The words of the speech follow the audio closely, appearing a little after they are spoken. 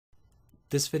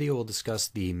This video will discuss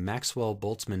the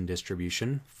Maxwell-Boltzmann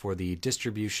distribution for the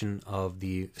distribution of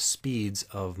the speeds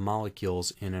of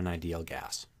molecules in an ideal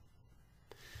gas.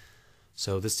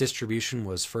 So this distribution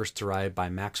was first derived by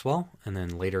Maxwell and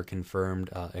then later confirmed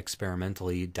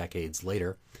experimentally decades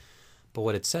later. But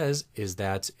what it says is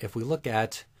that if we look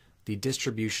at the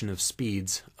distribution of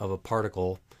speeds of a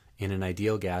particle in an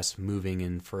ideal gas moving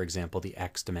in, for example, the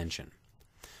x dimension.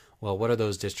 Well, what are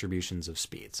those distributions of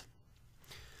speeds?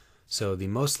 So the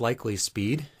most likely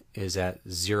speed is at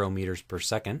 0 meters per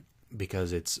second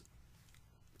because it's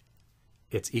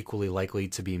equally likely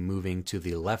to be moving to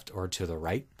the left or to the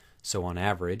right. So on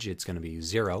average, it's going to be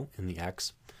 0 in the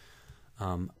x.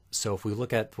 So if we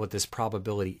look at what this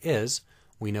probability is,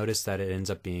 we notice that it ends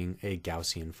up being a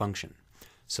Gaussian function.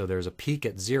 So there's a peak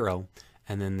at 0,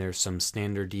 and then there's some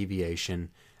standard deviation,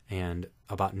 and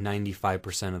about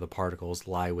 95% of the particles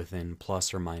lie within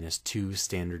plus or minus 2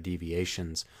 standard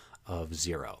deviations of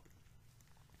 0.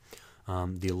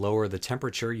 The lower the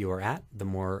temperature you are at, the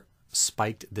more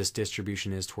spiked this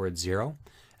distribution is towards 0.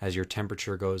 As your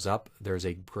temperature goes up, there's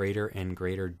a greater and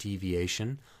greater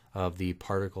deviation of the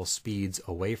particle speeds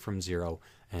away from 0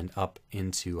 and up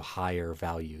into higher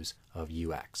values of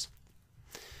ux.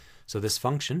 So this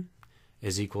function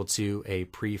is equal to a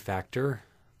prefactor,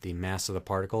 the mass of the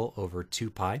particle, over 2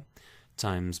 pi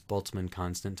times Boltzmann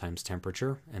constant times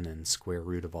temperature, and then square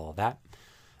root of all that.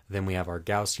 Then we have our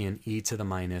Gaussian e to the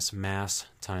minus mass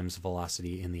times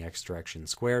velocity in the x direction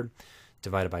squared,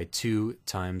 divided by 2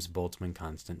 times Boltzmann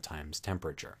constant times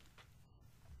temperature.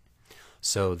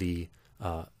 So the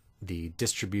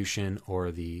distribution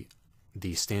or the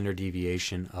standard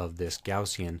deviation of this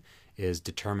Gaussian is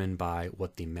determined by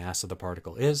what the mass of the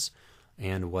particle is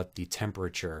and what the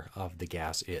temperature of the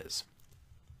gas is.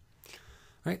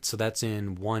 All right, so that's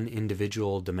in one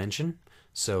individual dimension.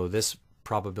 So this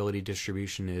probability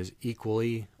distribution is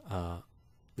equally,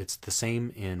 it's the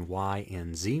same in y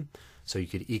and z. So you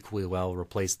could equally well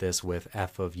replace this with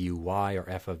f of uy or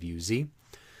f of uz.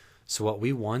 So what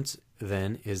we want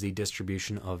then is the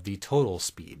distribution of the total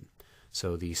speed.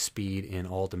 So the speed in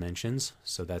all dimensions.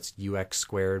 So that's ux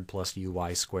squared plus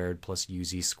uy squared plus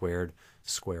uz squared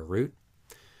square root.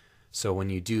 So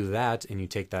when you do that and you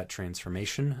take that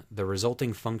transformation, the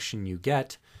resulting function you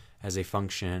get as a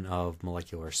function of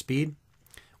molecular speed,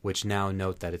 which now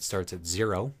note that it starts at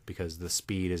 0 because the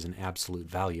speed is an absolute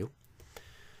value.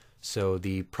 So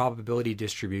the probability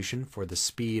distribution for the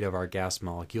speed of our gas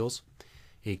molecules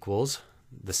equals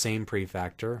the same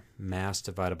prefactor, mass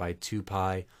divided by 2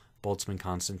 pi Boltzmann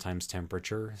constant times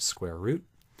temperature, square root.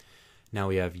 Now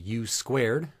we have u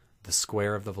squared, the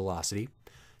square of the velocity,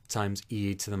 times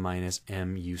e to the minus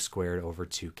mu squared over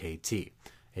 2kt,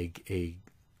 a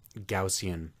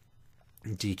Gaussian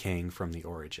decaying from the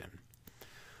origin.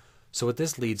 So what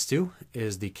this leads to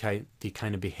is the kind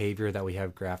of behavior that we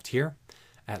have graphed here.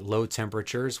 At low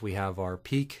temperatures, we have our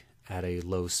peak at a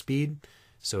low speed.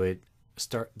 So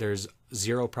there's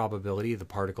 0 probability the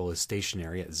particle is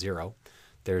stationary at 0.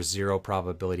 There's 0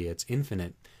 probability it's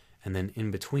infinite. And then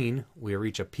in between, we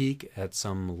reach a peak at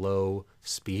some low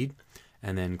speed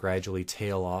and then gradually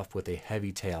tail off with a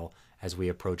heavy tail as we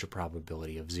approach a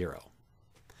probability of 0.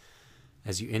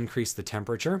 As you increase the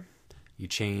temperature, you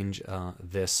change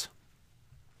this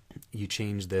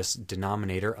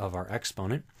denominator of our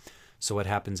exponent. So what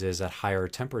happens is at higher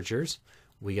temperatures,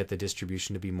 we get the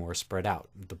distribution to be more spread out.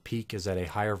 The peak is at a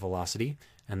higher velocity,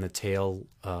 and the tail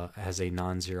has a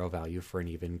non-zero value for an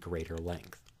even greater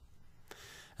length.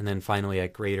 And then finally,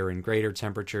 at greater and greater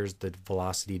temperatures, the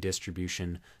velocity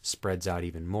distribution spreads out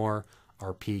even more.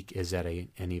 Our peak is at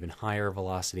an even higher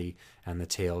velocity, and the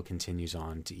tail continues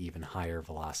on to even higher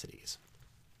velocities.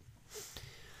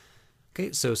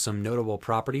 Okay, so some notable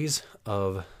properties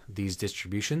of these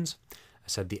distributions. I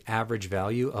said the average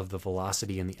value of the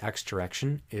velocity in the x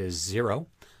direction is 0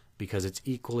 because it's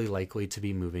equally likely to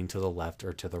be moving to the left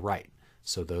or to the right.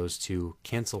 So those two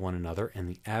cancel one another, and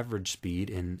the average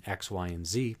speed in x, y, and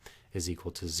z is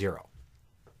equal to 0,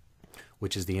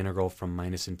 which is the integral from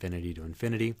minus infinity to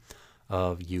infinity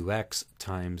of ux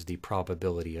times the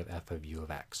probability of f of u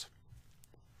of x.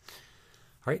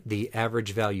 All right, the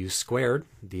average value squared,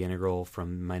 the integral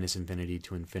from minus infinity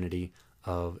to infinity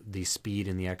of the speed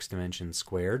in the x dimension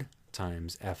squared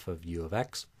times f of u of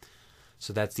x.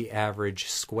 So that's the average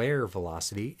square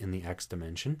velocity in the x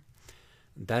dimension.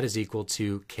 That is equal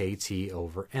to kt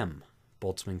over m,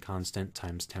 Boltzmann constant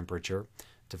times temperature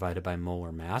divided by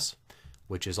molar mass,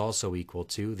 which is also equal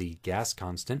to the gas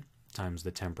constant times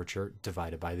the temperature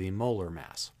divided by the molar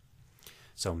mass.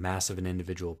 So mass of an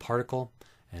individual particle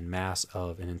and mass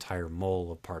of an entire mole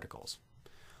of particles.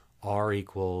 R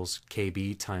equals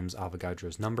KB times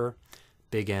Avogadro's number.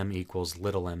 Big M equals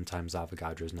little m times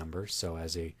Avogadro's number. So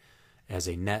as a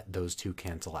net, those two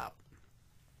cancel out.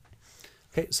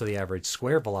 Okay, so the average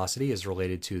square velocity is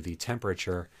related to the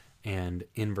temperature and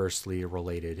inversely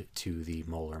related to the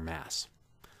molar mass.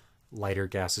 Lighter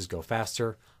gases go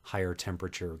faster, higher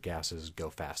temperature gases go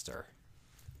faster.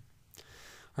 All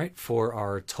right, for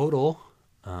our total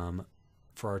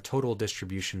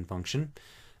distribution function,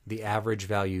 the average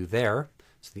value there,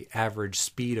 so the average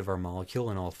speed of our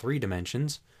molecule in all three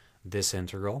dimensions, this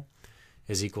integral,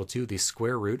 is equal to the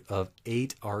square root of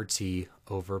 8RT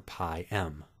over pi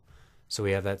m. So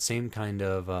we have that same kind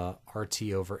of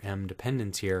RT over m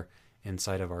dependence here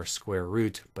inside of our square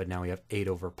root, but now we have 8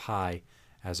 over pi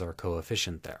as our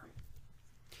coefficient there.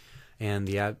 And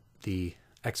the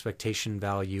expectation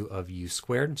value of u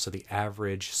squared, so the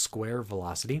average square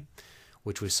velocity,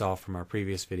 which we saw from our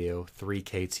previous video,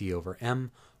 3kt over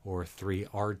m, or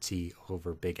 3RT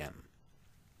over big M.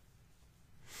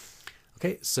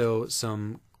 Okay, so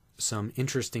some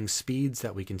interesting speeds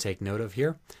that we can take note of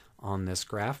here on this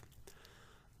graph.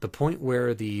 The point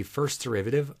where the first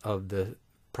derivative of the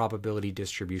probability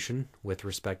distribution with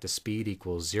respect to speed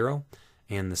equals 0,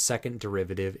 and the second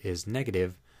derivative is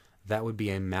negative, that would be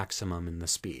a maximum in the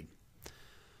speed.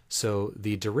 So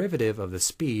the derivative of the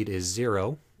speed is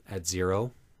 0,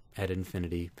 at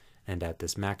infinity, and at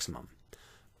this maximum.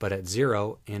 But at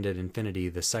 0 and at infinity,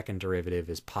 the second derivative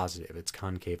is positive. It's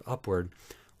concave upward,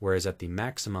 whereas at the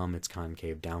maximum, it's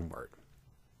concave downward.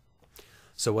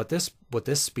 So what this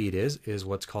speed is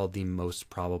what's called the most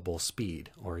probable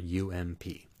speed, or UMP.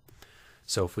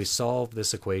 So if we solve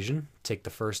this equation, take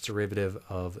the first derivative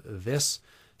of this,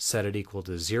 set it equal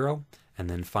to 0, and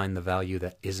then find the value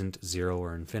that isn't 0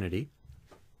 or infinity,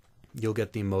 you'll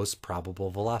get the most probable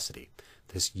velocity,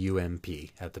 this UMP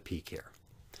at the peak here.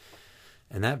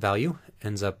 And that value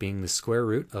ends up being the square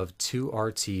root of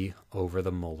 2RT over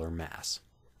the molar mass.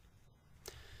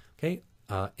 Okay,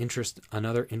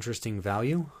 another interesting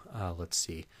value, let's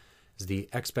see, is the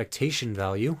expectation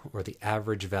value, or the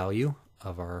average value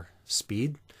of our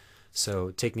speed.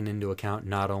 So taking into account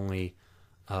not only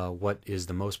what is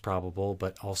the most probable,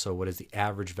 but also what is the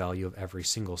average value of every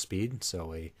single speed,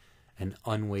 so an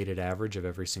unweighted average of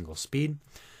every single speed.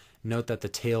 Note that the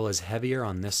tail is heavier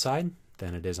on this side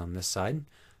than it is on this side,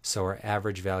 so our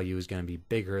average value is going to be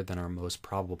bigger than our most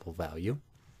probable value.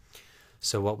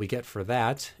 So what we get for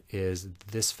that is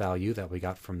this value that we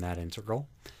got from that integral,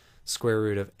 square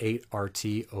root of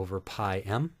 8RT over pi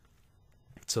m.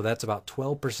 So that's about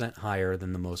 12% higher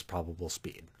than the most probable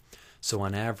speed. So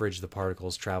on average, the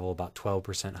particles travel about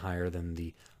 12% higher than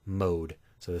the mode.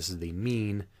 So this is the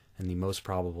mean, and the most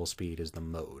probable speed is the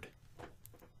mode.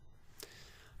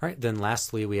 All right, then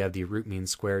lastly, we have the root mean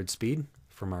squared speed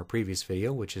from our previous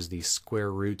video, which is the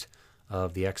square root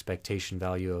of the expectation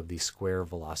value of the square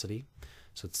velocity.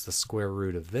 So it's the square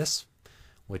root of this,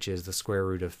 which is the square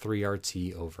root of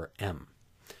 3RT over m.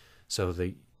 So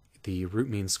the root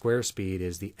mean square speed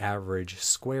is the average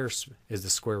square, is the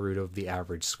square root of the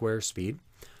average square speed.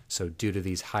 So due to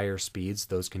these higher speeds,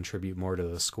 those contribute more to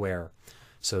the square.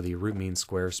 So the root mean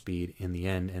square speed in the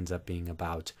end ends up being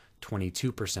about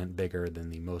 22% bigger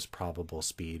than the most probable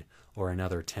speed, or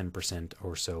another 10%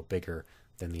 or so bigger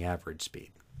than the average speed.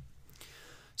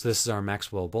 So this is our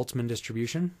Maxwell-Boltzmann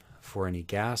distribution for any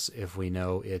gas. If we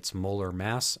know its molar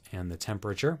mass and the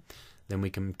temperature, then we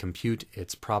can compute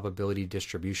its probability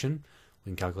distribution.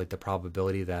 We can calculate the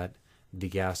probability that the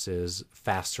gas is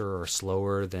faster or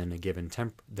slower than a given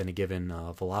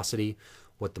velocity,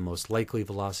 what the most likely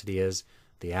velocity is,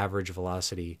 the average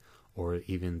velocity, or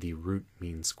even the root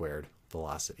mean squared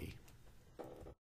velocity.